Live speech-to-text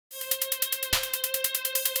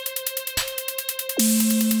Hi,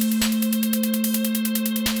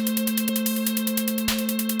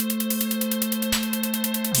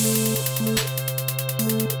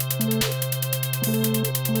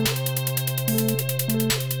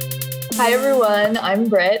 everyone. I'm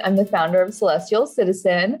Britt. I'm the founder of Celestial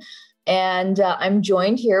Citizen, and I'm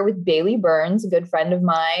joined here with Bailey Burns, a good friend of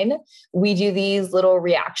mine. We do these little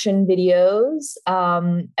reaction videos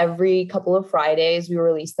every couple of Fridays. We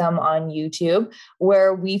release them on YouTube,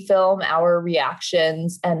 where we film our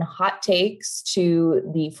reactions and hot takes to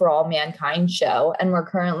the For All Mankind show. And we're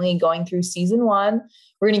currently going through season 1.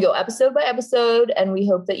 We're going to go episode by episode, and we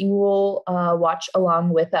hope that you will watch along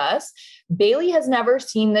with us. Bailey has never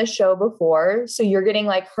seen this show before, so you're getting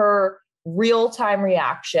like her real-time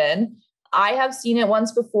reaction. I have seen it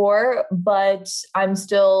once before, but I'm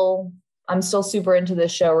still super into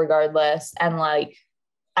this show regardless. And like,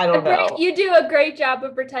 I don't know. You do a great job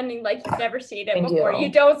of pretending like you've never seen it before. You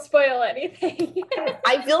don't spoil anything.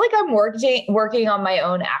 I feel like I'm working on my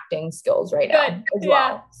own acting skills right now as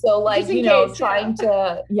well. So like, trying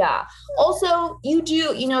to, Also,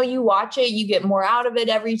 you watch it, you get more out of it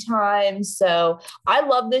every time. So I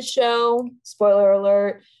love this show, spoiler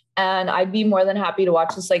alert, and I'd be more than happy to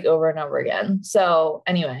watch this like over and over again. So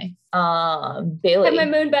anyway, Bailey. Have my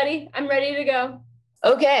moon buddy. I'm ready to go.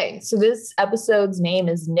 Okay, so this episode's name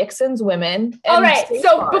is Nixon's Women. All right,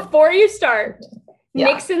 so before you start,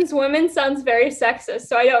 Nixon's Women sounds very sexist,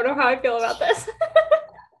 so I don't know how I feel about this.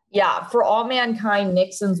 Yeah, For All Mankind,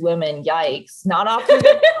 Nixon's Women. Yikes. Not off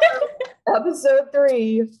to episode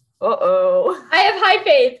 3. Uh-oh. I have high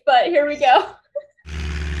faith, but here we go.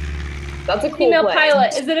 That's a cool female play.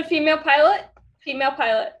 Pilot. Is it a female pilot? Female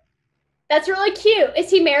pilot. That's really cute. Is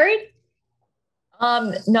he married?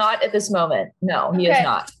 Not at this moment. No, he is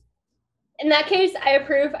not. In that case, I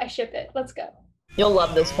approve. I ship it. Let's go. You'll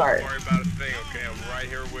love this part. Don't worry about a thing, okay? I'm right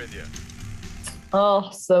here with you.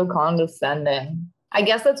 Oh, so condescending. I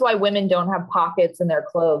guess that's why women don't have pockets in their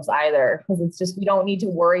clothes either, because it's just, we don't need to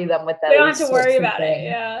worry them with that. We don't have to worry about it,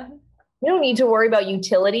 yeah. We don't need to worry about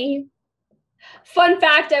utility. Fun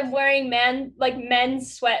fact, I'm wearing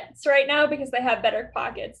men's sweats right now because they have better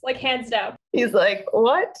pockets, like hands down. He's like,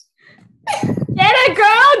 what? Get it,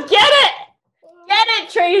 girl! Get it! Get it,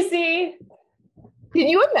 Tracy! Can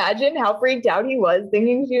you imagine how freaked out he was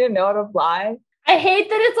thinking she didn't know how to fly? I hate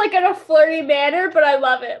that it's like in a flirty manner, but I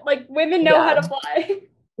love it. Like, women know how to fly.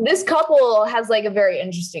 This couple has like a very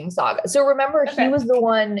interesting saga. So remember, he was the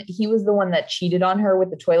one that cheated on her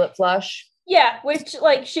with the toilet flush. Yeah, which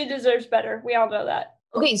like she deserves better. We all know that.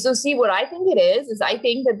 Okay, so see what I think it is I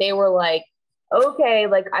think that they were like, okay,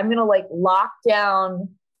 like I'm gonna like lock down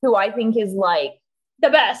who I think is like the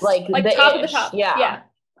best, like the top of the top. Yeah.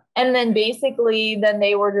 And then basically then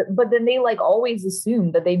they like always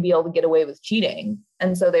assumed that they'd be able to get away with cheating.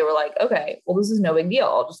 And so they were like, okay, well, this is no big deal.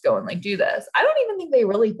 I'll just go and like do this. I don't even think they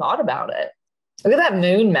really thought about it. Look at that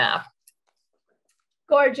moon map.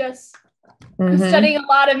 Gorgeous. I'm studying a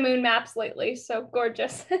lot of moon maps lately, so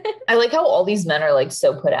gorgeous. I like how all these men are like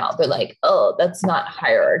so put out. They're like, oh, that's not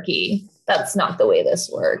hierarchy. That's not the way this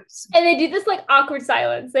works. And they do this like awkward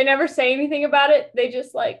silence. They never say anything about it. They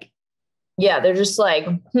just like. Yeah, they're just like,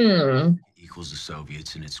 Equals the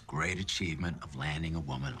Soviets in its great achievement of landing a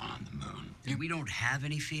woman on the moon. And we don't have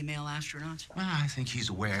any female astronauts? Well, I think he's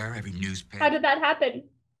aware. Every newspaper. How did that happen?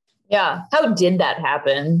 Yeah. How did that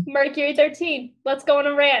happen? Mercury 13. Let's go on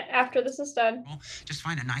a rant after this is done. Well, just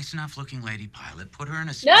find a nice enough looking lady pilot, put her in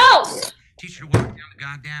a... No! Teach her to walk down the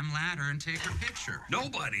goddamn ladder and take her picture.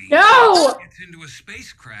 Nobody gets into a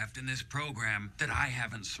spacecraft in this program that I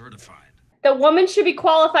haven't certified. The woman should be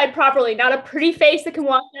qualified properly, not a pretty face that can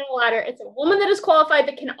walk down a ladder. It's a woman that is qualified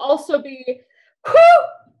that can also be...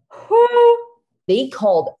 They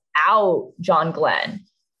called out John Glenn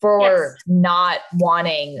for not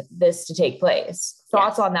wanting this to take place.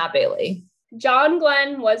 Thoughts on that, Bailey? John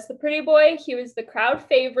Glenn was the pretty boy. He was the crowd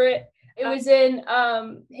favorite. It was in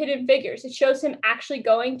Hidden Figures. It shows him actually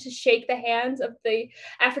going to shake the hands of the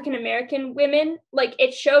African-American women. Like,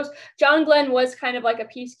 it shows John Glenn was kind of like a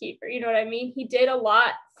peacekeeper. You know what I mean? He did a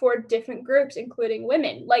lot for different groups, including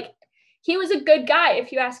women. Like, he was a good guy,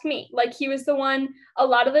 if you ask me. Like, he was the one, a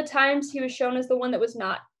lot of the times he was shown as the one that was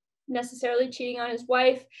not necessarily cheating on his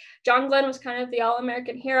wife. John Glenn was kind of the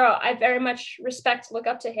all-American hero. I very much look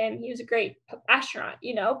up to him. He was a great astronaut,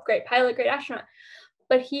 great pilot, great astronaut.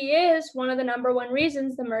 But he is one of the number one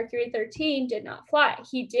reasons the Mercury 13 did not fly.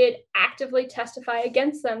 He did actively testify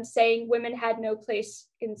against them, saying women had no place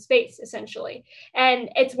in space, essentially. And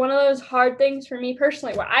it's one of those hard things for me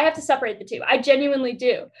personally, where I have to separate the two. I genuinely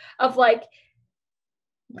do, of like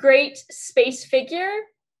great space figure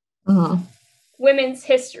women's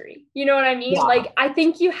history. You know what I mean? Yeah. Like, I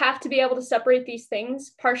think you have to be able to separate these things,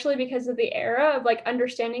 partially because of the era of like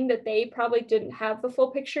understanding that they probably didn't have the full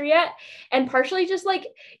picture yet. And partially just like,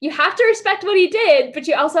 you have to respect what he did, but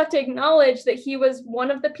you also have to acknowledge that he was one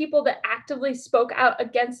of the people that actively spoke out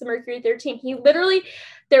against the Mercury 13. He literally,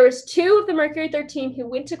 there was 2 of the Mercury 13 who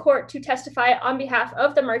went to court to testify on behalf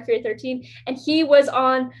of the Mercury 13, and he was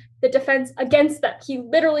on the defense against them. He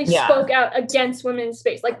literally spoke out against women in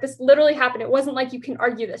space. Like, this literally happened. It wasn't like you can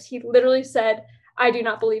argue this. He literally said, I do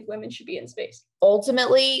not believe women should be in space.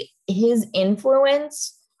 Ultimately, his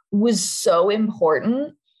influence was so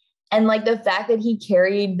important. And like the fact that he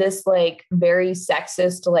carried this like very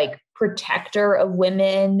sexist, like protector of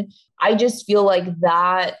women, I just feel like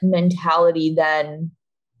that mentality then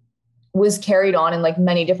was carried on in like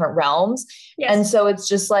many different realms. Yes. And so it's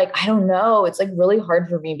just like, I don't know, it's like really hard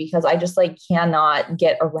for me because I just like cannot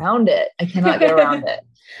get around it. I cannot get around it.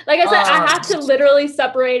 Like I said, I have to literally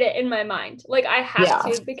separate it in my mind. Like I have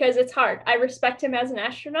to, because it's hard. I respect him as an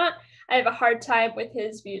astronaut. I have a hard time with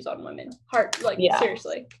his views on women.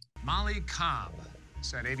 Seriously. Molly Cobb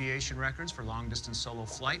set aviation records for long-distance solo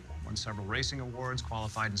flight, won several racing awards,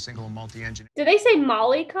 qualified in single and multi-engine. Did they say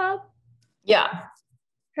Molly Cobb? Yeah.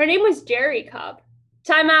 Her name was Jerry Cobb.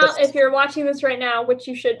 Time out if you're watching this right now, which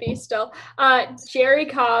you should be still. Jerry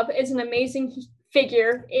Cobb is an amazing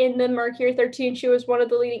figure in the Mercury 13. She was one of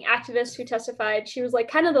the leading activists who testified. She was like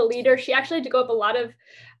kind of the leader. She actually had to go up a lot of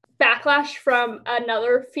backlash from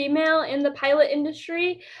another female in the pilot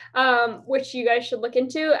industry, which you guys should look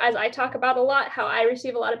into, as I talk about a lot, how I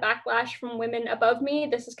receive a lot of backlash from women above me.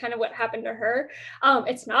 This is kind of what happened to her.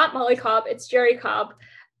 It's not Molly Cobb, it's Jerry Cobb.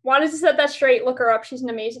 Wanted to set that straight. Look her up. She's an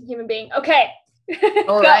amazing human being. Okay.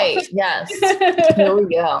 All right. Yes. Here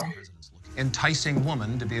we go. Enticing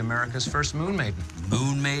woman to be America's first moon maiden.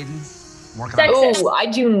 Moon maiden? Oh, I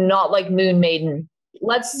do not like moon maiden.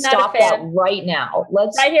 Let's stop that right now.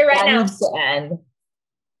 Let's right here, right now. Needs to end.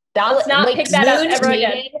 Let's not like, pick that up ever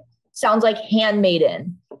again. Sounds like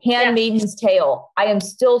Handmaiden. Handmaiden's Tale. I am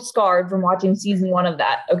still scarred from watching season 1 of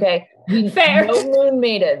that. Okay. Fair. No moon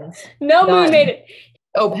maidens. No moon maiden.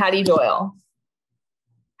 Oh, Patty Doyle.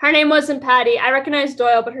 Her name wasn't Patty. I recognize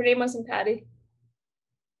Doyle, but her name wasn't Patty.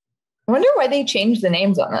 I wonder why they changed the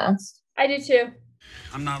names on this. I do too.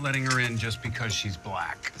 I'm not letting her in just because she's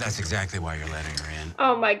black. That's exactly why you're letting her in.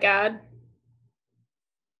 Oh my God.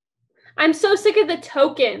 I'm so sick of the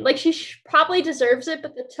token. Like, she probably deserves it,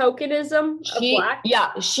 but the tokenism of black.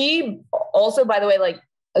 Yeah, she also, by the way, like,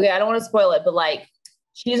 okay, I don't want to spoil it, but like,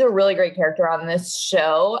 she's a really great character on this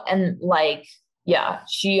show. And like, yeah,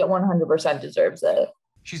 she 100% deserves it.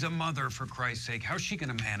 She's a mother, for Christ's sake. How's she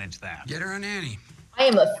going to manage that? Get her a nanny. I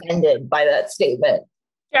am offended by that statement.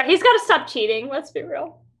 Yeah, he's got to stop cheating. Let's be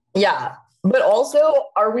real. Yeah. But also,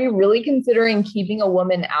 are we really considering keeping a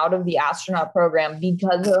woman out of the astronaut program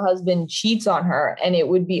because her husband cheats on her? And it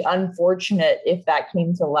would be unfortunate if that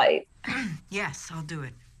came to light. Yes, I'll do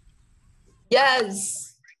it.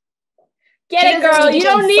 Yes. Get it, girl. You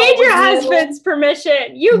don't need your husband's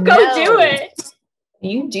permission. You go do it.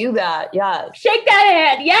 You do that. Yes. Shake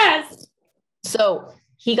that head. Yes. So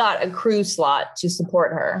he got a crew slot to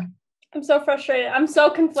support her. I'm so frustrated. I'm so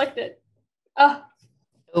conflicted.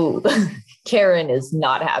 Oh, Karen is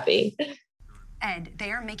not happy. Ed,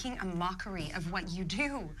 they are making a mockery of what you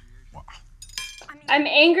do. I'm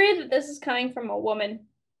angry that this is coming from a woman.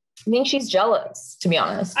 I think she's jealous, to be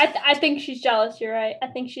honest. I think she's jealous. You're right. I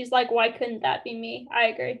think she's like, why couldn't that be me? I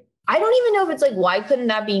agree. I don't even know if it's like, why couldn't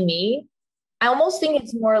that be me? I almost think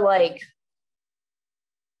it's more like,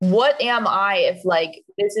 what am I if like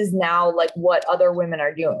this is now like what other women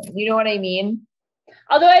are doing? You know what I mean?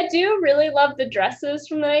 Although I do really love the dresses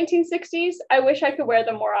from the 1960s. I wish I could wear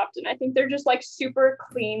them more often. I think they're just like super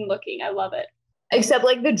clean looking. I love it. Except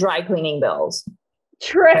like the dry cleaning bills.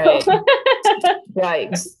 True. Right?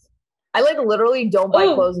 Yikes. I like literally don't buy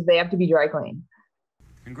clothes if they have to be dry cleaned.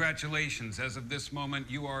 Congratulations. As of this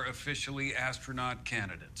moment, you are officially astronaut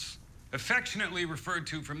candidates. Affectionately referred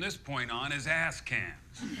to from this point on as ass cans.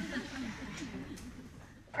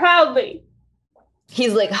 Proudly.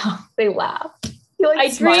 He's like, oh, they laugh. He like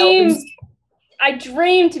I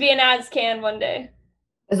dream to be an ass can one day.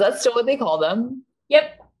 Is that still what they call them?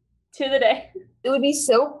 Yep. To the day. It would be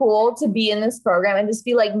so cool to be in this program and just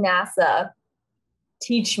be like, NASA,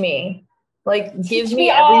 teach me. Like, give me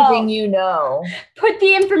everything you know. Put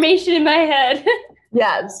the information in my head.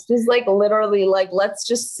 Yes, just like literally, like, let's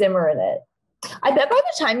just simmer in it. I bet by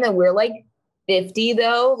the time that we're like 50,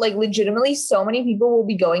 though, like legitimately so many people will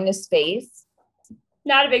be going to space.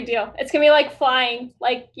 Not a big deal. It's going to be like flying.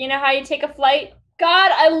 Like, you know how you take a flight,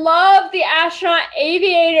 God, I love the astronaut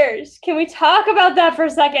aviators. Can we talk about that for a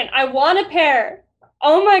second? I want a pair.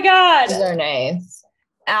 Oh my God. These are nice.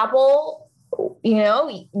 Apple, you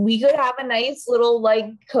know, we could have a nice little like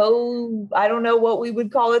I don't know what we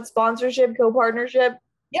would call it, sponsorship, co-partnership.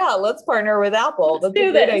 Yeah, let's partner with Apple. Let's That's do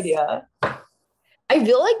a great this. idea. I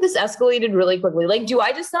feel like this escalated really quickly. Like, do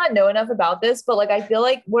I just not know enough about this? But like, I feel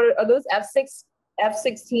like, what are those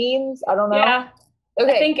F-16s? I don't know. Yeah.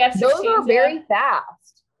 Okay. I think F-16s, those are very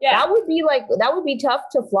fast. Yeah. That would be tough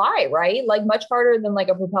to fly, right? Like much harder than like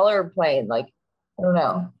a propeller plane. Like, I don't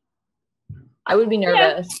know. I would be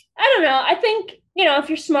nervous. Yeah, I don't know. I think, you know, if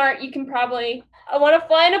you're smart, you can probably, I want to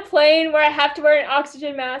fly in a plane where I have to wear an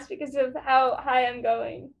oxygen mask because of how high I'm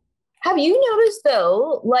going. Have you noticed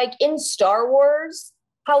though, like in Star Wars,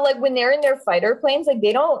 how like when they're in their fighter planes, like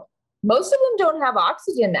most of them don't have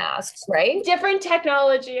oxygen masks, right? Different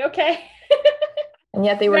technology, okay? And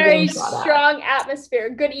yet they were very getting shot at. strong atmosphere,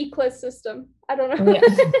 good eclipse system. I don't know.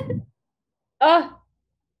 Yeah.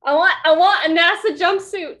 I want a NASA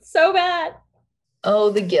jumpsuit so bad. Oh,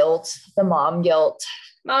 the guilt, the mom guilt.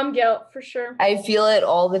 Mom guilt for sure. I feel it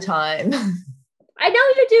all the time. I know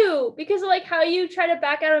you do, because like how you try to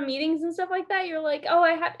back out of meetings and stuff like that. You're like, oh,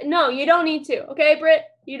 no, you don't need to. Okay, Britt,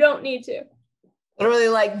 you don't need to. Literally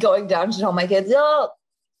like going down to tell my kids, oh,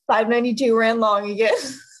 592 ran long again.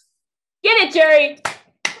 Get it, Jerry.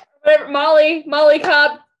 Whatever, Molly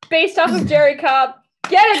Cobb, based off of Jerry Cobb.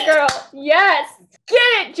 Get it, girl. Yes.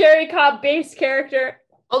 Get it, Jerry Cobb, base character.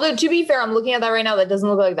 Although, to be fair, I'm looking at that right now. That doesn't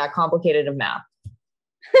look like that complicated of math.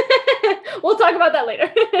 We'll talk about that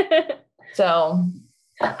later. So.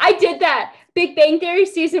 I did that. Big Bang Theory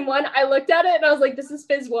season 1. I looked at it and I was like, this is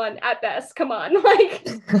Phys 1 at best. Come on. Like.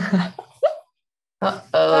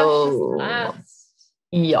 Uh-oh.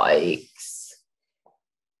 Yikes.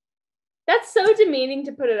 That's so demeaning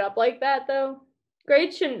to put it up like that, though.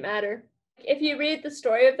 Grades shouldn't matter. If you read the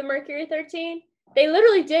story of the Mercury 13, they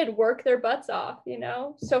literally did work their butts off, you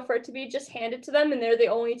know? So for it to be just handed to them and they're the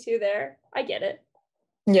only two there, I get it.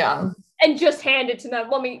 Yeah. And just handed to them.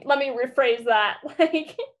 Let me rephrase that.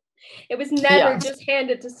 Like, it was never just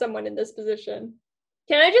handed to someone in this position.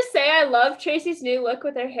 Can I just say I love Tracy's new look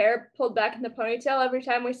with her hair pulled back in the ponytail every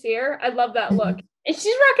time we see her? I love that look. And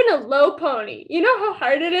she's rocking a low pony. You know how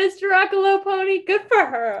hard it is to rock a low pony? Good for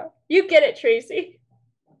her. You get it, Tracy.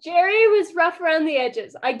 Jerry was rough around the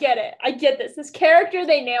edges. I get it. I get this. This character,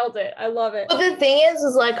 they nailed it. I love it. But the thing is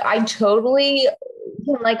like, I totally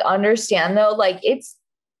can like understand though, like it's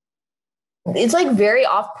like very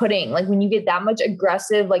off-putting, like when you get that much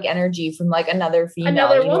aggressive like energy from like another female,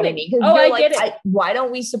 you know what I mean? Oh, I get it. Why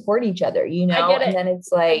don't we support each other, you know? I get it. And then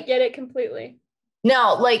it's like, I get it completely.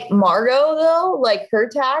 Now, like Margot though, like her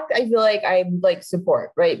tact, I feel like I like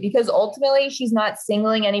support, right? Because ultimately she's not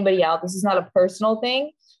singling anybody out. This is not a personal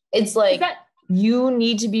thing. It's like you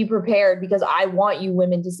need to be prepared because I want you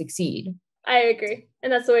women to succeed. I agree.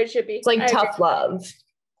 And that's the way it should be. It's like tough love.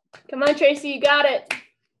 Come on, Tracy, you got it.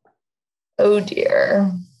 Oh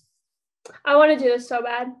dear. I want to do this so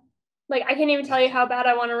bad. Like, I can't even tell you how bad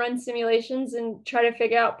I want to run simulations and try to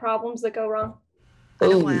figure out problems that go wrong. I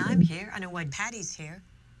know why I'm here. I know why Patty's here.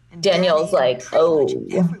 And Danielle's like, oh,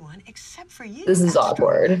 everyone except for you. This is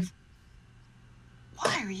awkward.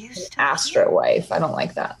 Why are you still Astro wife? I don't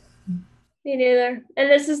like that. Me neither. And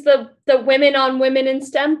this is the women on women in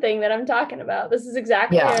STEM thing that I'm talking about. This is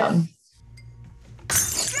exactly it.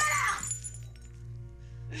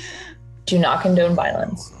 Do not condone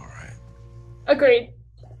violence. All right. Agreed.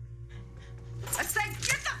 I said,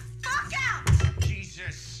 get the fuck out!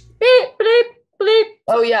 Jesus. Beep, bleep, bleep.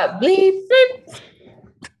 Oh yeah, bleep. Bleep.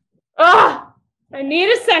 Ah, I need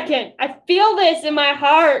a second. I feel this in my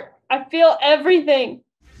heart. I feel everything.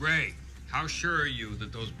 Ray, how sure are you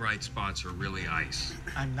that those bright spots are really ice?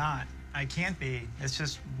 I'm not. I can't be. It's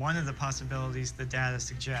just one of the possibilities the data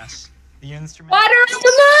suggests. The instrument. Water on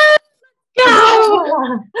the moon!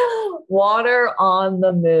 Go! Water on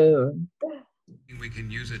the moon. We can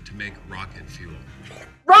use it to make rocket fuel.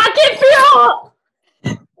 Rocket fuel!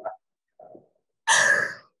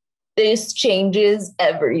 This changes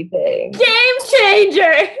everything. Game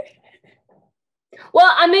changer!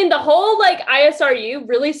 Well, I mean, the whole like ISRU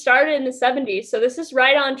really started in the 70s. So this is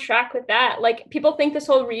right on track with that. Like, people think this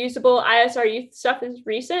whole reusable ISRU stuff is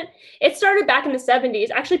recent. It started back in the 70s.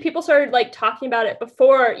 Actually, people started like talking about it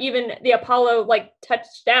before even the Apollo like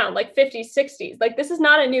touched down, like 50s, 60s. Like, this is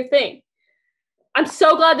not a new thing. I'm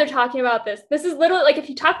so glad they're talking about this. This is literally like, if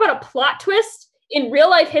you talk about a plot twist in real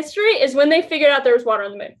life history, is when they figured out there was water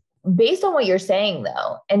on the moon. Based on what you're saying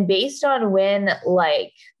though, and based on when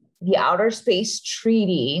like the Outer Space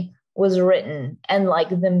Treaty was written and like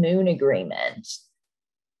the Moon Agreement,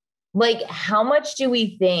 like, how much do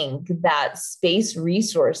we think that space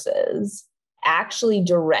resources actually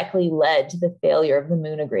directly led to the failure of the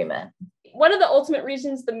Moon Agreement? One of the ultimate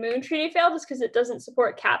reasons the Moon Treaty failed is because it doesn't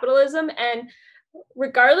support capitalism. And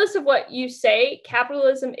regardless of what you say,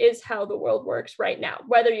 capitalism is how the world works right now,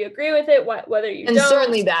 whether you agree with it, whether you don't. And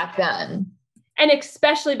certainly back then. And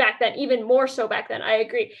especially back then, even more so back then, I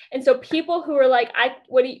agree. And so people who are like,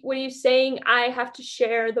 what are you saying? I have to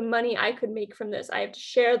share the money I could make from this. I have to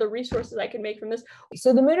share the resources I could make from this.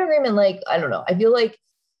 So the Moon Agreement, like, I don't know, I feel like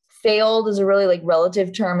failed is a really like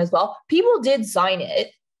relative term as well. People did sign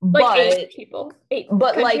it. Like eight people.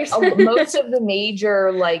 But like most of the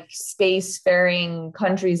major like spacefaring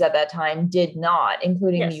countries at that time did not,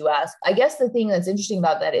 including the US. I guess the thing that's interesting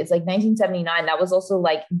about that is like 1979, that was also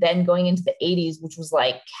like then going into the 80s, which was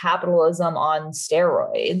like capitalism on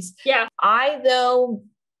steroids. Yeah. I'm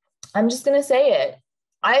just going to say it.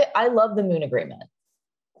 I love the Moon Agreement.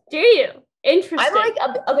 Do you? Interesting. I'm like,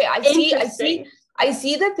 okay, I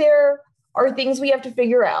see that there are things we have to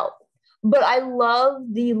figure out. But I love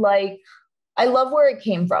where it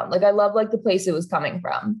came from. Like, I love like the place it was coming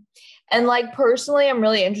from. And like, personally, I'm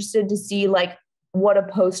really interested to see like what a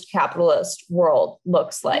post-capitalist world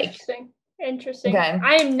looks like. Interesting. Okay.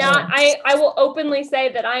 I am not, I will openly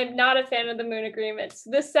say that I am not a fan of the Moon Agreements.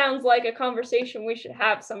 This sounds like a conversation we should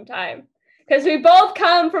have sometime. Because we both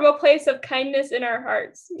come from a place of kindness in our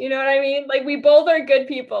hearts. You know what I mean? Like, we both are good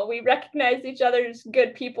people. We recognize each other's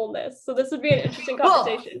good peopleness. So this would be an interesting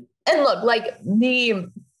conversation. Well, and look, like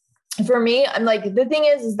for me, I'm like, the thing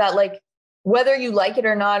is that like, whether you like it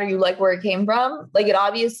or not, or you like where it came from, like it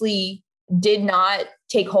obviously did not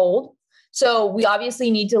take hold. So we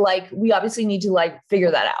obviously need to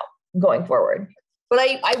figure that out going forward. But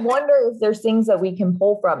I wonder if there's things that we can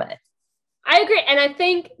pull from it. I agree. And I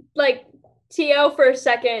think like, T.O. for a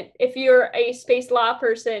second, if you're a space law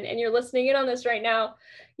person and you're listening in on this right now,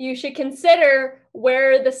 you should consider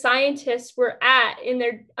where the scientists were at in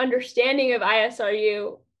their understanding of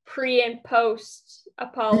ISRU pre and post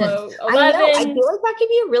Apollo 11. I feel like that could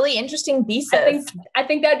be a really interesting thesis. I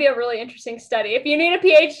think that'd be a really interesting study. If you need a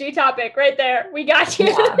PhD topic right there, we got you.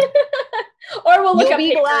 Yeah. Or we'll look up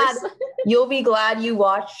papers. You'll be glad you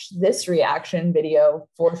watched this reaction video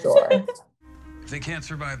for sure. If they can't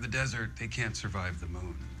survive the desert, they can't survive the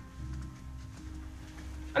moon.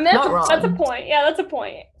 I mean, that's a point. Yeah, that's a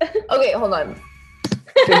point. Okay, hold on.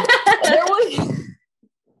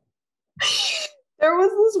 There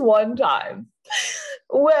was this one time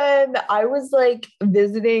when I was like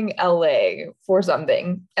visiting LA for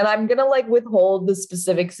something, and I'm gonna like withhold the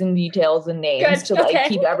specifics and details and names to like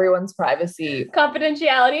keep everyone's privacy.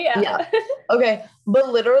 Confidentiality. Yeah. Okay. But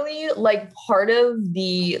literally like part of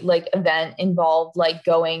the like event involved like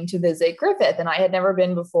going to visit Griffith, and I had never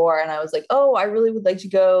been before. And I was like, oh, I really would like to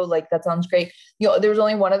go. Like, that sounds great. You know, there was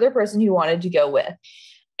only one other person who wanted to go with.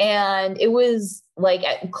 And it was like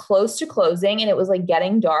close to closing, and it was like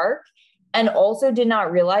getting dark. And also did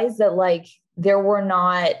not realize that like there were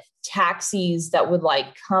not taxis that would like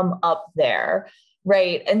come up there.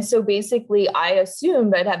 Right. And so basically I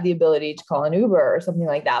assumed I'd have the ability to call an Uber or something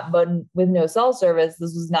like that. But with no cell service,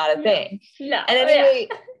 this was not a thing. No. And anyway,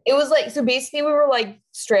 it was like, so basically we were like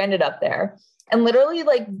stranded up there, and literally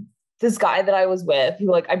like this guy that I was with,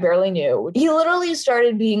 who like I barely knew, he literally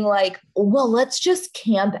started being like, well, let's just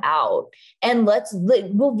camp out and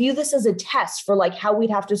we'll view this as a test for like how we'd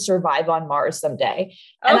have to survive on Mars someday.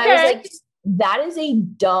 And I was like, that is a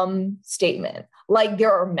dumb statement. Like,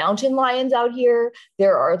 there are mountain lions out here.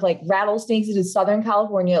 There are like rattlesnakes in Southern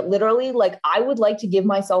California. Literally, like, I would like to give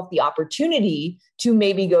myself the opportunity to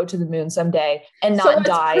maybe go to the moon someday and not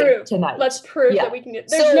die tonight. Let's prove that we can do.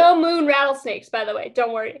 There's no moon rattlesnakes, by the way.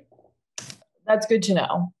 Don't worry. That's good to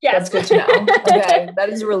know. Yes. That's good to know. Okay. That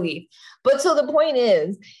is a relief. But so the point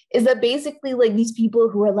is that basically like these people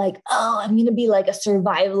who are like, oh, I'm going to be like a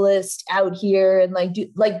survivalist out here and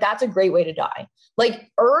like that's a great way to die.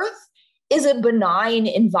 Like, Earth is a benign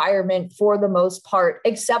environment for the most part,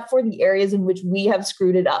 except for the areas in which we have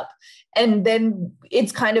screwed it up. And then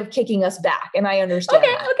it's kind of kicking us back. And I understand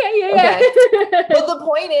that. Okay. But the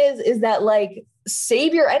point is that like,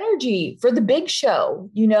 save your energy for the big show.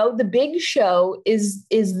 You know, the big show is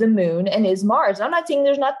the moon and is Mars. I'm not saying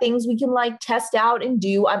there's not things we can like test out and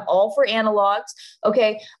do. I'm all for analogs.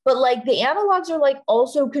 Okay. But like the analogs are like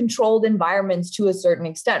also controlled environments to a certain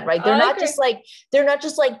extent, right? They're not just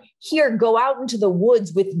like, here, go out into the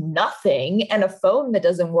woods with nothing and a phone that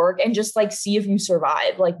doesn't work and just like see if you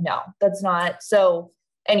survive. Like, no, that's not. So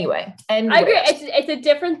anyway. And I agree. It's a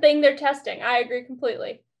different thing they're testing. I agree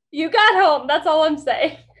completely. You got home. That's all I'm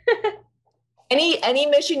saying. Any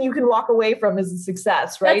mission you can walk away from is a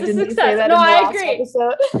success, right? That's a Didn't you success. say that No, in the I last agree.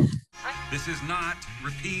 episode? This is not,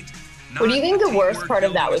 repeat, What do you think not the a worst teamwork part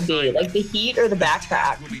of that building would be? assignment. Like the heat or the This task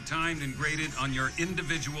backpack? will be timed and graded on your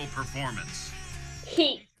individual performance.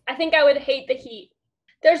 Heat. I think I would hate the heat.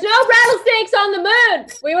 There's no rattlesnakes on the moon.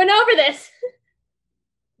 We went over this.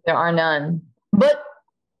 There are none. But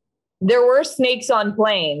there were snakes on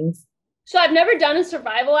planes. So I've never done a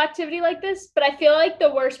survival activity like this, but I feel like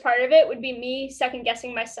the worst part of it would be me second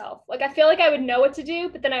guessing myself. Like, I feel like I would know what to do,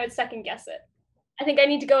 but then I would second guess it. I think I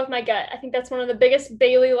need to go with my gut. I think that's one of the biggest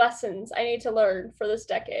Bailey lessons I need to learn for this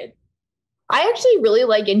decade. I actually really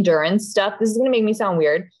like endurance stuff. This is going to make me sound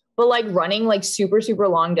weird, but like running like super, super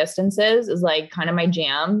long distances is like kind of my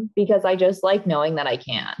jam because I just like knowing that I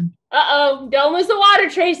can. Uh-oh, don't lose the water,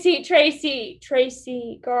 Tracy,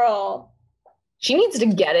 girl. She needs to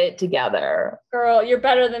get it together. Girl, you're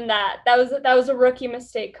better than that. That was a rookie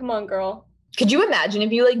mistake. Come on, girl. Could you imagine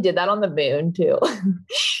if you like did that on the moon too?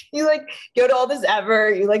 You like go to all this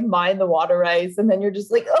effort, you like mine the water ice, and then you're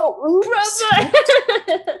just like, oh, oops.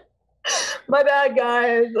 My bad,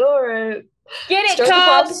 guys. All right. Get it, Start the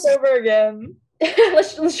Cubs. process over again.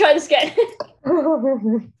 let's try this again.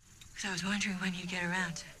 Because I was wondering when you'd get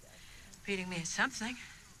around to beating me at something.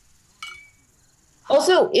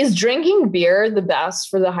 Also, is drinking beer the best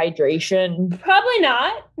for the hydration? Probably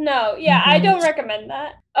not. No. Yeah, I don't recommend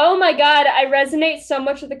that. Oh my God, I resonate so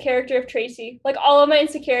much with the character of Tracy. Like, all of my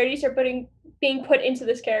insecurities are being put into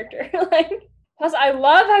this character. Like, plus, I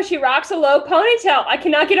love how she rocks a low ponytail. I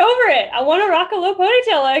cannot get over it. I want to rock a low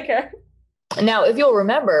ponytail like her. Now, if you'll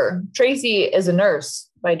remember, Tracy is a nurse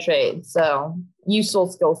by trade, so useful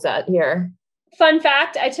skill set here. Fun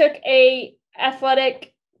fact, I took a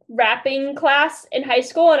athletic rapping class in high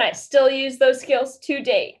school, and I still use those skills to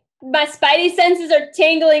date. My spidey senses are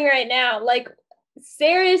tingling right now. Like,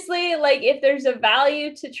 seriously, like, if there's a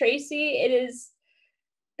value to Tracy, it is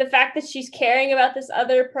the fact that she's caring about this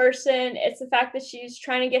other person. It's the fact that she's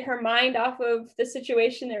trying to get her mind off of the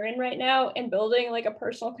situation they're in right now and building like a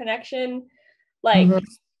personal connection. Like,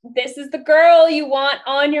 This is the girl you want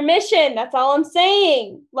on your mission. That's all I'm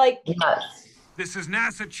saying. Like, yes. This is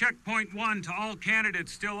NASA Checkpoint 1 to all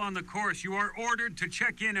candidates still on the course. You are ordered to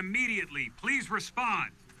check in immediately. Please respond.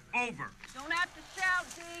 Over. Don't have to shout,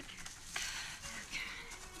 Zeke.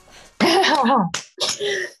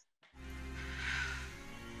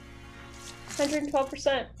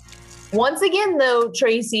 112%. Once again, though,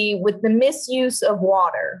 Tracy, with the misuse of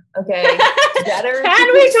water, okay? Better.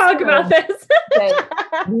 Can we talk about this? Okay,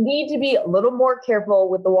 you need to be a little more careful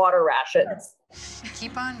with the water rations.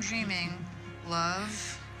 Keep on dreaming.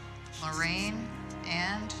 Love, Lorraine,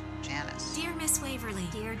 and Janice. Dear Miss Waverly,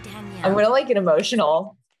 dear Danielle. I'm gonna get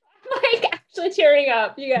emotional. Like, actually tearing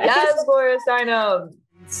up, you guys. Yes, Gloria Steinem.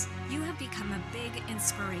 You have become a big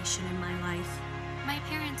inspiration in my life. My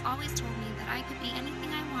parents always told me that I could be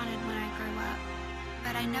anything I wanted when I grew up,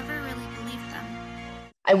 but I never really believed them.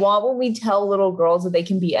 I want when we tell little girls that they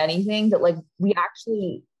can be anything, that like we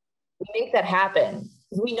make that happen.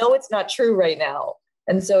 We know it's not true right now.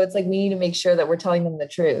 And so it's like we need to make sure that we're telling them the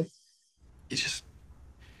truth. You just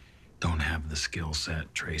don't have the skill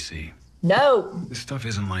set, Tracy. No. This stuff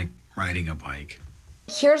isn't like riding a bike.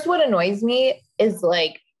 Here's what annoys me is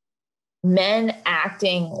like men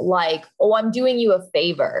acting like, oh, I'm doing you a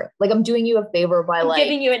favor. Like I'm doing you a favor by like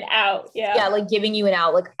giving you an out. Yeah. Yeah, like giving you an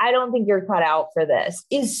out. Like, I don't think you're cut out for this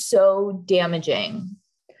is so damaging.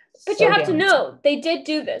 But you have to know, they did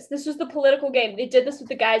do this. This was the political game. They did this with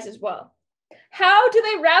the guys as well. How do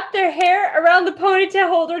they wrap their hair around the ponytail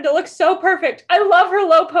holder to look so perfect? I love her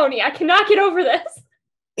low pony. I cannot get over this.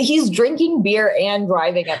 He's drinking beer and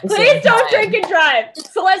driving at the same time. Please don't drink and drive.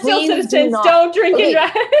 Celestial citizens, don't drink and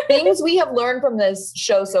drive. Things we have learned from this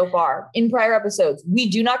show so far in prior episodes. We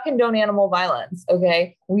do not condone animal violence,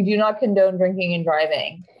 okay? We do not condone drinking and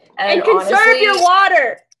driving. And conserve honestly, your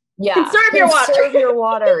water. Yeah. Conserve your water. Conserve your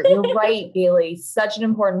water. You're right, Bailey. Such an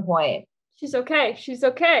important point. She's okay. She's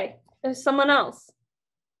okay. There's someone else.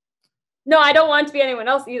 No, I don't want it to be anyone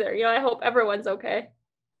else either. You know, I hope everyone's okay.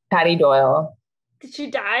 Patty Doyle. Did she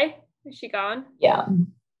die? Is she gone? Yeah.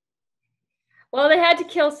 Well, they had to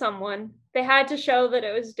kill someone. They had to show that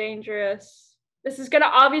it was dangerous. This is going to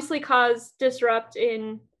obviously cause disrupt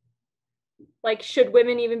in, like, should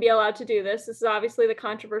women even be allowed to do this? This is obviously the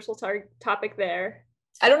controversial topic there.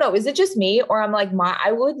 I don't know. Is it just me, or I'm like,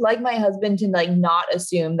 I would like my husband to like not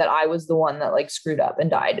assume that I was the one that like screwed up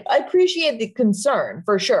and died. I appreciate the concern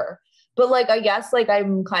for sure. But like, I guess like,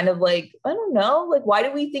 I'm kind of like, I don't know. Like, why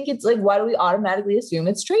do we think it's like, why do we automatically assume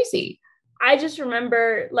it's Tracy? I just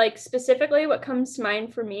remember, like, specifically what comes to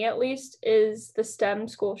mind for me, at least, is the STEM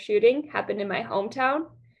school shooting happened in my hometown.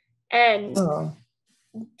 And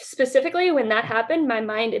specifically when that happened, my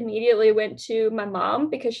mind immediately went to my mom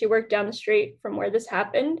because she worked down the street from where this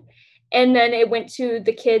happened. And then it went to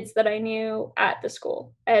the kids that I knew at the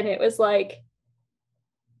school. And it was like,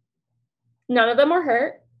 none of them were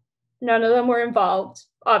hurt. None of them were involved,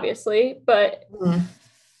 obviously, but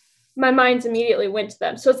my mind's immediately went to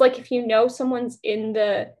them. So it's like, if you know someone's in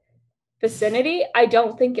the vicinity, I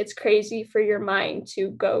don't think it's crazy for your mind to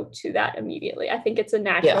go to that immediately. I think it's a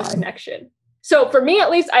natural connection. So for me, at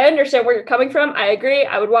least, I understand where you're coming from. I agree.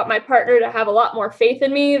 I would want my partner to have a lot more faith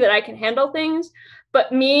in me that I can handle things.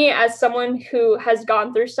 But me, as someone who has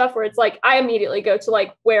gone through stuff where it's like, I immediately go to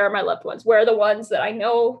like, where are my loved ones? Where are the ones that I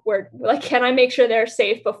know? Where, like, can I make sure they're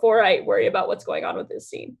safe before I worry about what's going on with this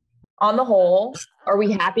scene? On the whole, are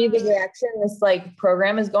we happy the direction this like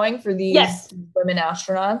program is going for these women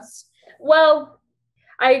astronauts? Well,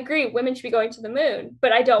 I agree. Women should be going to the moon,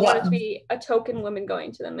 but I don't want it to be a token woman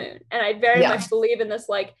going to the moon. And I very much believe in this,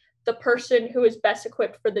 like, the person who is best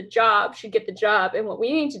equipped for the job should get the job. And what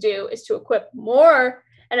we need to do is to equip more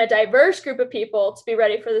and a diverse group of people to be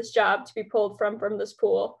ready for this job, to be pulled from this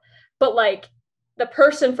pool. But like, the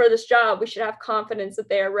person for this job, we should have confidence that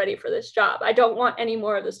they are ready for this job. I don't want any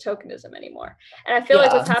more of this tokenism anymore. And I feel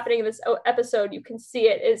like what's happening in this episode, you can see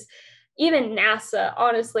it, is even NASA,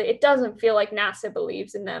 honestly, it doesn't feel like NASA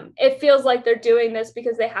believes in them. It feels like they're doing this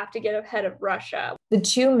because they have to get ahead of Russia. The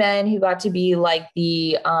two men who got to be like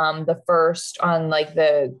the first on like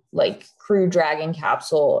the like Crew Dragon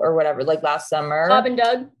capsule or whatever, like last summer. Bob and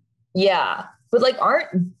Doug. Yeah. But like,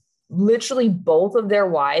 aren't literally both of their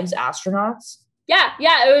wives astronauts?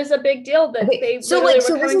 Yeah, it was a big deal that they so this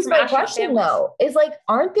is my question though, is like,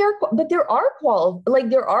 aren't there, but there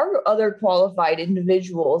are other qualified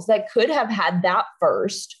individuals that could have had that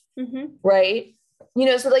first, right? You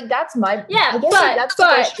know, so like that's my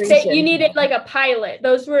but you needed like a pilot.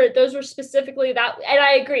 Those were specifically that, and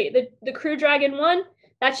I agree. The Crew Dragon one,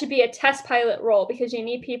 that should be a test pilot role because you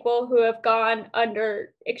need people who have gone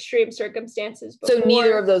under extreme circumstances before. So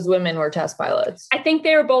neither of those women were test pilots. I think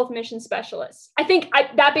they were both mission specialists. I think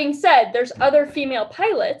that being said, there's other female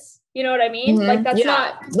pilots. You know what I mean? Like that's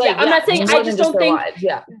not. Like, I'm not saying. I just don't think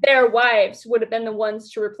their wives would have been the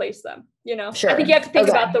ones to replace them. You know. Sure. I think you have to think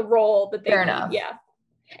about the role that they. Fair enough. Yeah.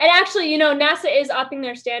 And actually, you know, NASA is upping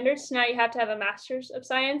their standards. So now you have to have a master's of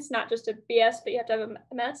science, not just a BS, but you have to have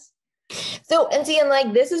a MS. So, and see, and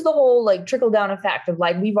like, this is the whole like trickle down effect of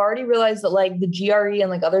like, we've already realized that like the GRE and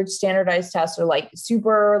like other standardized tests are like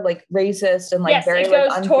super like racist and like very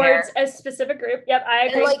like unfair. Towards a specific group. Yep. I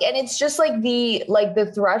agree. And it's just like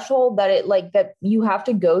the threshold that it like that you have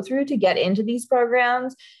to go through to get into these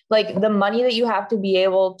programs, like the money that you have to be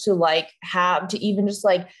able to like have to even just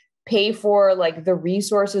like pay for like the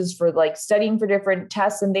resources for like studying for different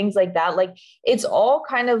tests and things like that. Like it's all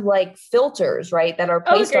kind of like filters, right? That are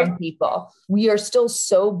placed on people. We are still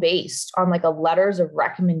so based on like a letters of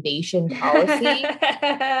recommendation policy.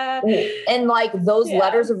 And like those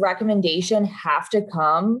letters of recommendation have to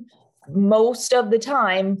come most of the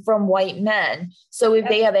time from white men. So if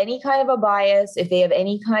they have any kind of a bias, if they have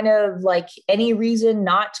any kind of like any reason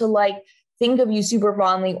not to like think of you super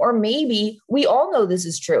fondly, or maybe we all know this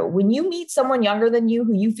is true. When you meet someone younger than you,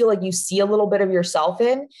 who you feel like you see a little bit of yourself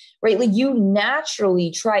in, right? Like you naturally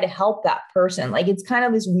try to help that person. Like it's kind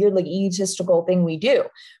of this weird, like egotistical thing we do,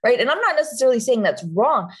 right? And I'm not necessarily saying that's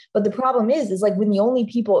wrong, but the problem is like when the only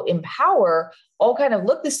people in power all kind of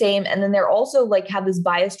look the same, and then they're also like have this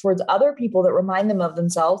bias towards other people that remind them of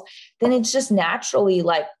themselves, then it's just naturally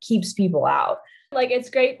like keeps people out. Like, it's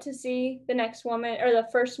great to see the next woman or the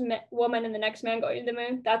first woman and the next man going to the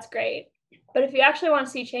moon. That's great. But if you actually want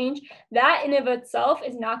to see change, that in of itself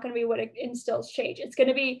is not going to be what instills change. It's going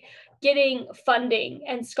to be getting funding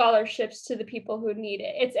and scholarships to the people who need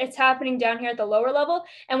it. It's happening down here at the lower level.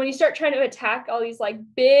 And when you start trying to attack all these like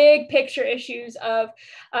big picture issues of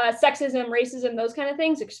sexism, racism, those kind of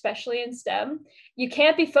things, especially in STEM, you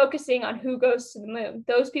can't be focusing on who goes to the moon.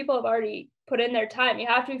 Those people have already put in their time. You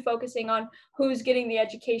have to be focusing on who's getting the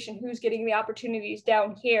education, who's getting the opportunities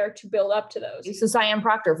down here to build up to those. So Cyan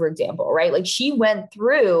Proctor, for example, right? Like she went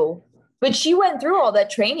through all that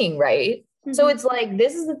training, right? Mm-hmm. So it's like,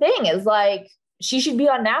 this is the thing, is like, she should be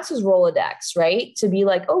on NASA's Rolodex, right? To be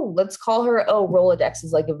like, oh, let's call her. Oh, Rolodex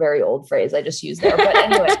is like a very old phrase I just used there. But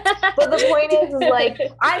anyway, but the point is like,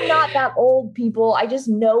 I'm not that old, people. I just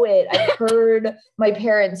know it. I've heard my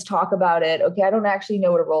parents talk about it. Okay. I don't actually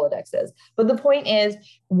know what a Rolodex is. But the point is,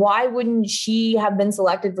 why wouldn't she have been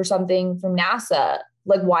selected for something from NASA?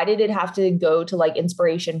 Like, why did it have to go to like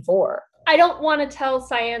Inspiration 4? I don't want to tell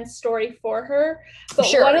Cyanne's story for her, but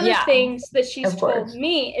Sure, one of the yeah. things that she's Of course. told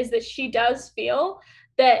me is that she does feel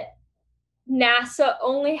that NASA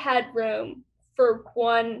only had room for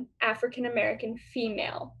one African-American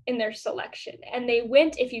female in their selection. And they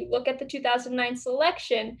went, if you look at the 2009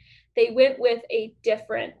 selection, they went with a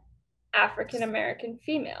different African-American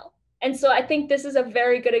female. And so I think this is a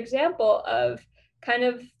very good example of kind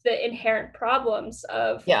of the inherent problems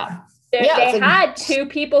of they had two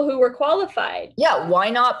people who were qualified. Yeah, why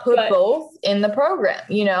not put both in the program?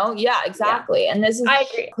 You know, yeah, exactly. Yeah. And this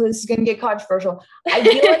is going to get controversial. I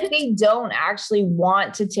feel like they don't actually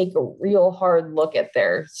want to take a real hard look at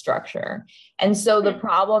their structure. And so the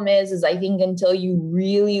problem is I think until you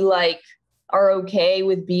really like are okay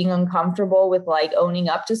with being uncomfortable with like owning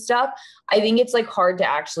up to stuff, I think it's like hard to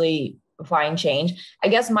actually find change. I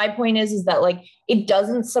guess my point is that like, it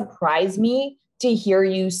doesn't surprise me to hear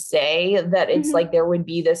you say that it's like there would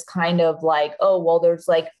be this kind of like, oh, well, there's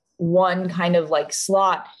like one kind of like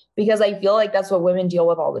slot, because I feel like that's what women deal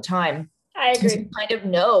with all the time. I agree. You kind of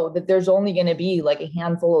know that there's only going to be like a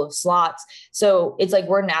handful of slots. So it's like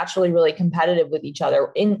we're naturally really competitive with each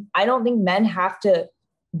other. And I don't think men have to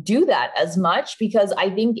do that as much, because I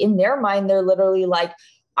think in their mind, they're literally like,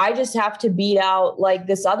 I just have to beat out like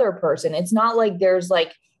this other person. It's not like there's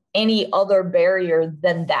like any other barrier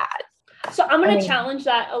than that. So I'm going to challenge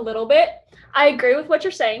that a little bit. I agree with what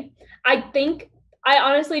you're saying. I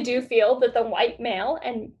honestly do feel that the white male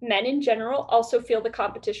and men in general also feel the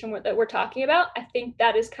competition that we're talking about. I think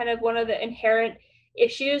that is kind of one of the inherent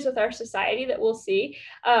issues with our society that we'll see.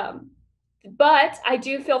 But I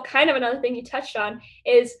do feel kind of another thing you touched on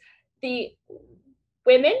is the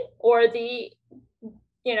women or the,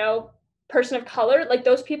 person of color, like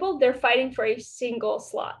those people, they're fighting for a single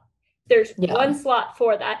slot. There's one slot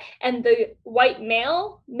for that. And the white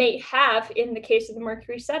male may have, in the case of the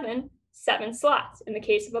Mercury 7 slots. In the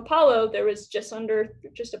case of Apollo, there was just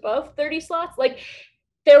above 30 slots. Like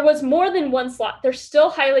there was more than one slot. They're still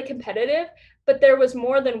highly competitive, but there was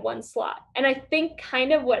more than one slot. And I think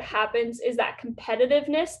kind of what happens is that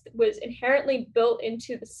competitiveness was inherently built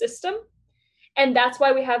into the system. And that's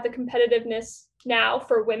why we have the competitiveness now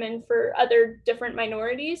for women, for other different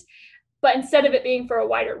minorities. But instead of it being for a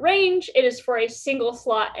wider range, it is for a single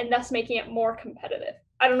slot, and thus making it more competitive.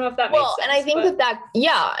 I don't know if that makes sense. And I think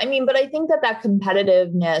but I think that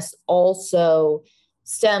competitiveness also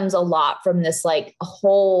stems a lot from this like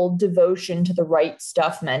whole devotion to the right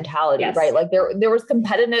stuff mentality, right? Like there was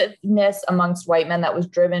competitiveness amongst white men that was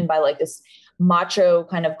driven by like this macho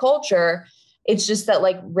kind of culture. It's just that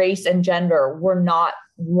like race and gender were not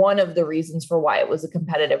one of the reasons for why it was a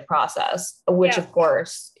competitive process, which of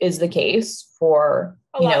course is the case for,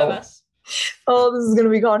 a lot of us. Oh, this is going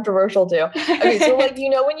to be controversial too. Okay. So like,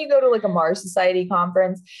 when you go to like a Mars Society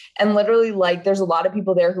conference and literally like, there's a lot of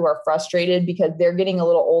people there who are frustrated because they're getting a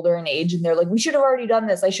little older in age and they're like, we should have already done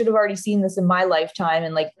this. I should have already seen this in my lifetime.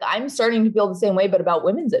 And like, I'm starting to feel the same way, but about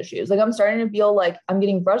women's issues. Like I'm starting to feel like I'm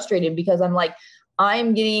getting frustrated because I'm like,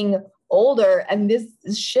 I'm getting older and this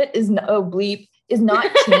shit is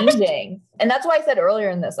not changing. And that's why I said earlier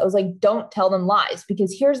in this, I was like, don't tell them lies,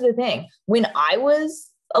 because here's the thing. When I was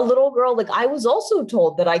a little girl, like I was also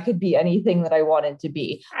told that I could be anything that I wanted to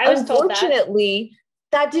be. Unfortunately,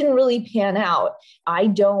 that didn't really pan out. I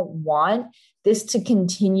don't want this to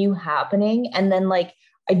continue happening. And then like,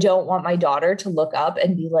 I don't want my daughter to look up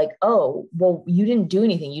and be like, oh, well, you didn't do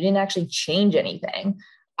anything. You didn't actually change anything.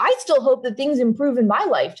 I still hope that things improve in my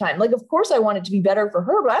lifetime. Like, of course I want it to be better for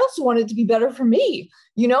her, but I also want it to be better for me,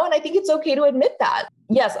 and I think it's okay to admit that.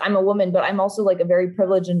 Yes, I'm a woman, but I'm also like a very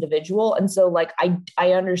privileged individual. And so like,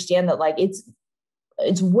 I understand that like, it's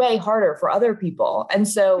way harder for other people. And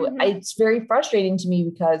so it's very frustrating to me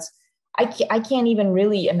because I can't even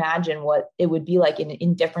really imagine what it would be like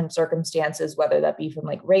in different circumstances, whether that be from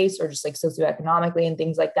like race or just like socioeconomically and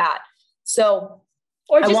things like that. So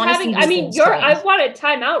or just I want to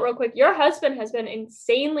time out real quick. Your husband has been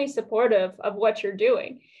insanely supportive of what you're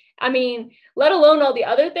doing. I mean, let alone all the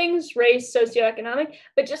other things, race, socioeconomic,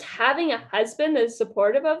 but just having a husband that is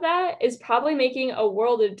supportive of that is probably making a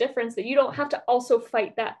world of difference, that you don't have to also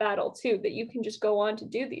fight that battle too, that you can just go on to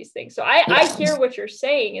do these things. So I hear what you're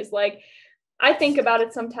saying is like, I think about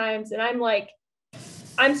it sometimes and I'm like,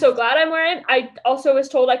 I'm so glad I'm where I am. I also was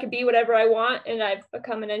told I could be whatever I want, and I've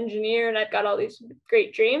become an engineer and I've got all these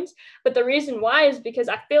great dreams. But the reason why is because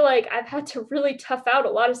I feel like I've had to really tough out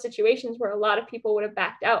a lot of situations where a lot of people would have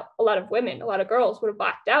backed out. A lot of women, a lot of girls would have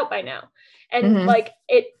backed out by now. And like,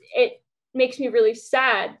 it makes me really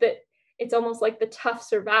sad that it's almost like the tough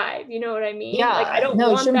survive. You know what I mean? Yeah. Like, I don't No,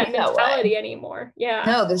 it want shouldn't that be that mentality way. anymore. Yeah.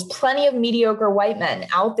 No, there's plenty of mediocre white men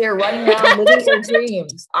out there running around living their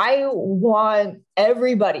dreams. I want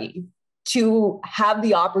everybody to have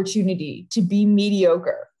the opportunity to be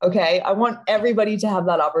mediocre. Okay. I want everybody to have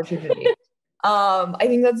that opportunity. I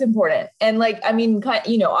think that's important. And like, I mean,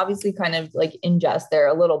 obviously kind of like in jest there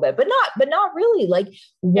a little bit, but not really. Like,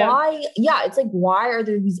 why? Yeah, it's like, why are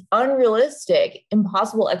there these unrealistic,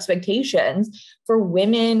 impossible expectations for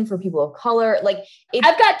women, for people of color? Like,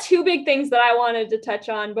 I've got two big things that I wanted to touch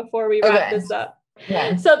on before we wrap this up.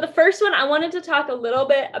 Yeah. So the first one, I wanted to talk a little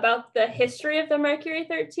bit about the history of the Mercury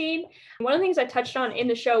 13. One of the things I touched on in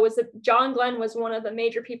the show was that John Glenn was one of the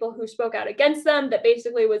major people who spoke out against them, that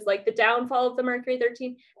basically was like the downfall of the Mercury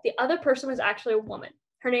 13. The other person was actually a woman.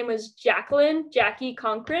 Her name was Jackie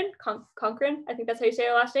Cochran. Cochran, I think that's how you say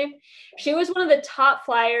her last name. She was one of the top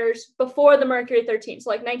flyers before the Mercury 13.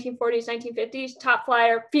 So like 1940s, 1950s, top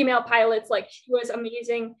flyer, female pilots. Like, she was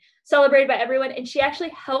amazing, celebrated by everyone. And she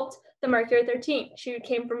actually helped the Mercury 13. She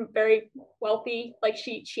came from very wealthy, like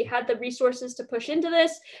she had the resources to push into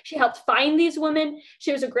this. She helped find these women.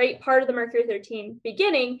 She was a great part of the Mercury 13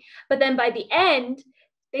 beginning, but then by the end,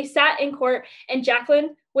 they sat in court and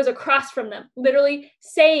Jacqueline was across from them, literally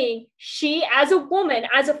saying she, as a woman,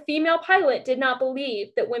 as a female pilot, did not believe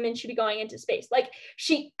that women should be going into space. Like,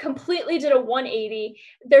 she completely did a 180.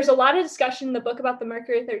 There's a lot of discussion in the book about the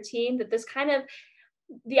Mercury 13 that this kind of,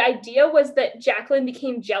 the idea was that Jacqueline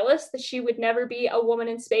became jealous that she would never be a woman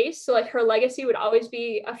in space. So like, her legacy would always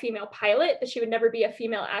be a female pilot, that she would never be a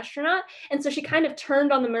female astronaut. And so she kind of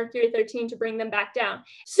turned on the Mercury 13 to bring them back down.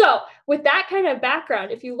 So with that kind of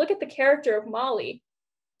background, if you look at the character of Molly,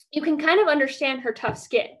 you can kind of understand her tough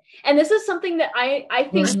skin. And this is something that I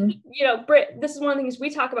think, Britt, this is one of the things we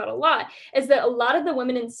talk about a lot, is that a lot of the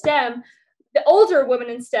women in STEM, the older women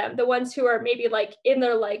in STEM, the ones who are maybe like in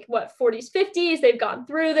their 40s, 50s, they've gone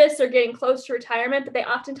through this, they're getting close to retirement, but they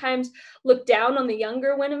oftentimes look down on the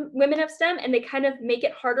younger women of STEM, and they kind of make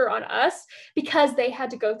it harder on us because they had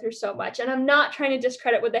to go through so much. And I'm not trying to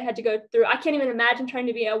discredit what they had to go through. I can't even imagine trying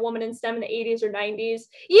to be a woman in STEM in the 80s or 90s,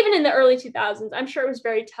 even in the early 2000s. I'm sure it was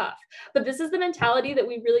very tough, but this is the mentality that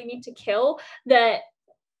we really need to kill, that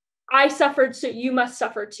I suffered, so you must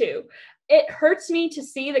suffer too. It hurts me to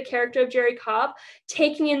see the character of Jerry Cobb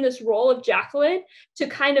taking in this role of Jacqueline to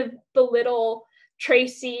kind of belittle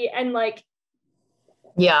Tracy and like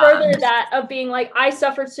further that of being like, I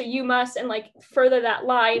suffered, so you must, and like further that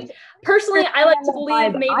line. Personally, I like to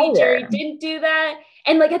believe maybe Jerry didn't do that.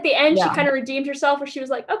 And like at the end, she kind of redeemed herself, where she was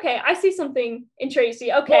like, okay, I see something in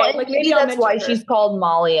Tracy. Okay, well, like maybe that's why she's called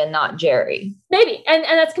Molly and not Jerry. Maybe, and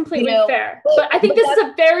that's completely fair. But I think this is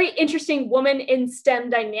a very interesting woman in STEM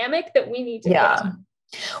dynamic that we need to get on.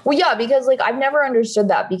 Well, yeah, because like I've never understood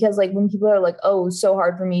that, because like when people are like, oh, it's so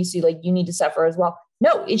hard for me, so like you need to suffer as well.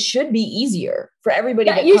 No, it should be easier for everybody.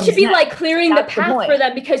 Yeah, you should be like clearing the path for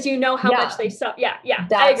them, because you know how much they suffer. Yeah.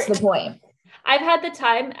 That's the point. I've had the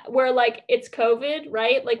time where like it's COVID,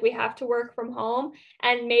 right? Like we have to work from home,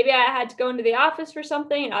 and maybe I had to go into the office for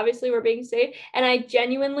something, and obviously we're being safe. And I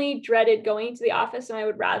genuinely dreaded going to the office, and I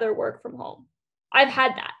would rather work from home. I've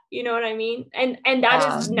had that, you know what I mean? And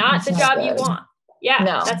that is not the job you want. Yeah,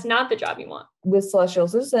 no. That's not the job you want. With Celestial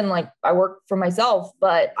Citizen, like I work for myself,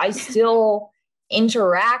 but I still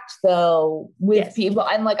interact though with people,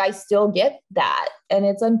 and like I still get that. And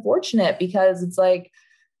it's unfortunate, because it's like,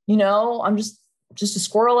 I'm just a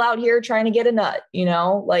squirrel out here trying to get a nut,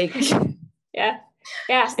 like. Yeah.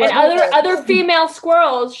 And other female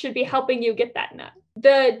squirrels should be helping you get that nut.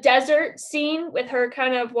 The desert scene with her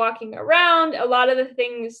kind of walking around, a lot of the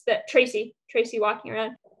things that Tracy walking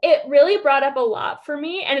around, it really brought up a lot for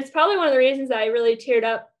me. And it's probably one of the reasons that I really teared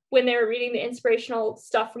up when they were reading the inspirational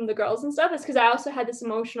stuff from the girls and stuff, is because I also had this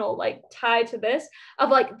emotional like tie to this of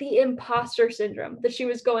like the imposter syndrome that she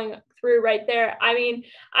was going through right there. I mean,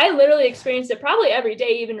 I literally experienced it probably every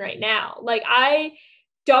day, even right now. Like, I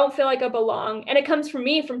don't feel like I belong. And it comes from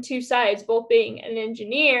me from two sides, both being an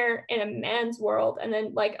engineer in a man's world, and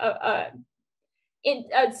then like a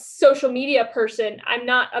social media person. I'm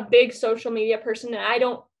not a big social media person, and I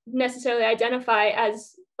don't necessarily identify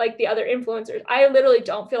as like the other influencers. I literally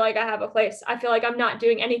don't feel like I have a place. I feel like I'm not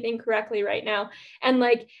doing anything correctly right now. And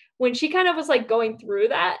like when she kind of was like going through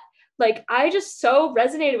that, like I just so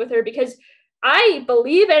resonated with her, because I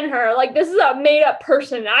believe in her. Like, this is a made up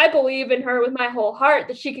person. I believe in her with my whole heart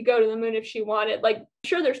that she could go to the moon if she wanted. Like, I'm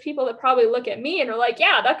sure there's people that probably look at me and are like,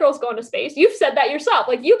 yeah, that girl's going to space. You've said that yourself.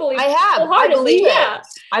 Like, you believe I have. wholeheartedly. I believe yeah. it.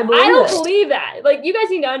 I don't believe that. Like, you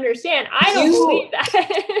guys need to understand. I don't believe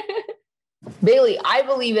that. Bailey, I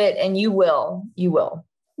believe it, and you will. You will.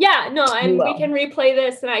 Yeah, no, and we can replay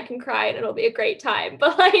this and I can cry and it'll be a great time.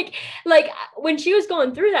 But like when she was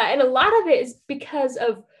going through that, and a lot of it is because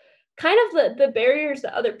of kind of the barriers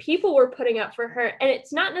that other people were putting up for her. And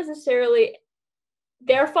it's not necessarily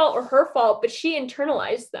their fault or her fault, but she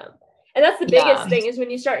internalized them. And that's the biggest thing, is when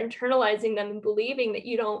you start internalizing them and believing that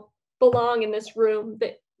you don't belong in this room,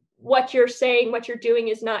 that what you're saying, what you're doing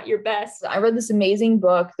is not your best. I read this amazing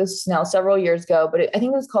book. This is now several years ago, but I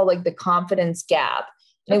think it was called like The Confidence Gap.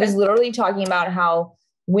 And it was literally talking about how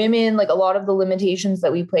women, like a lot of the limitations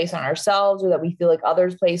that we place on ourselves or that we feel like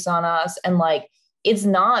others place on us. And like, it's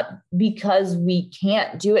not because we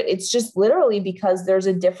can't do it. It's just literally because there's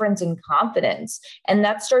a difference in confidence. And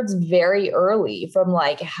that starts very early, from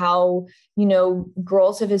like how, you know,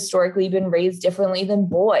 girls have historically been raised differently than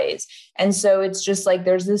boys. And so it's just like,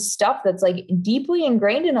 there's this stuff that's like deeply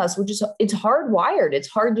ingrained in us, which is, it's hardwired. It's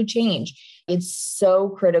hard to change. It's so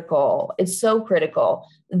critical. It's so critical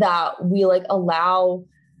that we like allow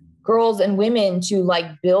girls and women to like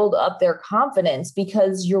build up their confidence,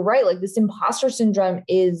 because you're right. Like this imposter syndrome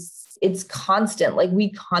it's constant. Like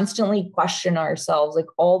we constantly question ourselves like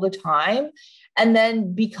all the time. And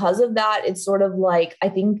then because of that, it's sort of like, I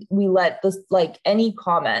think we let this, like any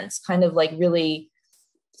comments kind of like really,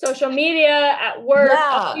 social media, at work,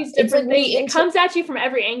 all these different things. It comes at you from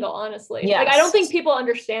every angle, honestly. Yes. Like, I don't think people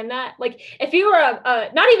understand that. Like if you were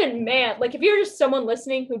not even man, like if you're just someone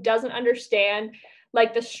listening who doesn't understand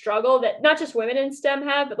like the struggle that not just women in STEM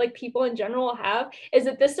have, but like people in general have, is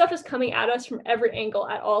that this stuff is coming at us from every angle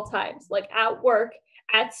at all times, like at work,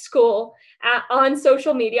 at school, on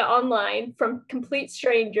social media, online, from complete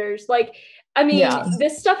strangers. Like, I mean,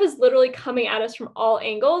 this stuff is literally coming at us from all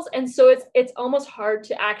angles. And so it's almost hard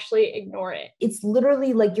to actually ignore it. It's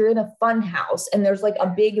literally like you're in a fun house and there's like a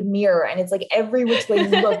big mirror and it's like every which way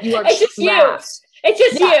you look, you are trapped. It's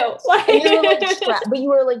just you. Like, and you're like but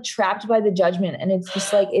you are like trapped by the judgment, and it's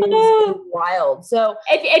just like it is wild. So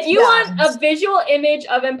if you want a visual image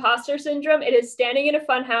of imposter syndrome, it is standing in a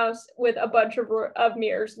fun house with a bunch of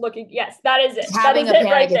mirrors looking. Yes, that is it. Having that is a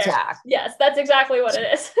panic attack. Yes, that's exactly what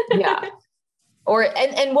it is. Yeah. Or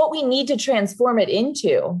and what we need to transform it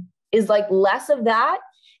into is like less of that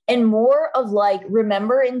and more of like,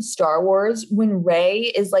 remember in Star Wars when Rey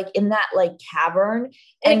is like in that like cavern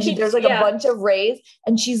and there's like a bunch of Reys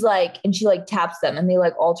and she like taps them and they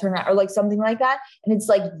like all turn around or like something like that. And it's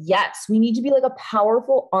like, yes, we need to be like a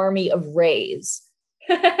powerful army of Reys.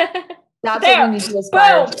 That's what we need to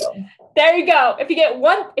aspire to. There you go. If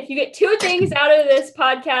you get two things out of this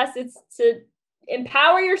podcast, it's to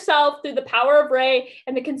empower yourself through the power of Rey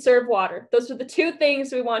and to conserve water. Those are the two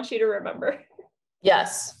things we want you to remember.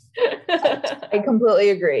 Yes, I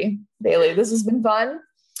completely agree, Bailey. This has been fun.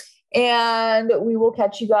 And we will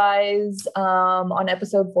catch you guys on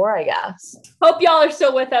episode 4, I guess. Hope y'all are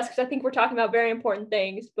still with us because I think we're talking about very important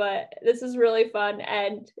things, but this is really fun.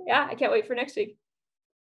 And yeah, I can't wait for next week.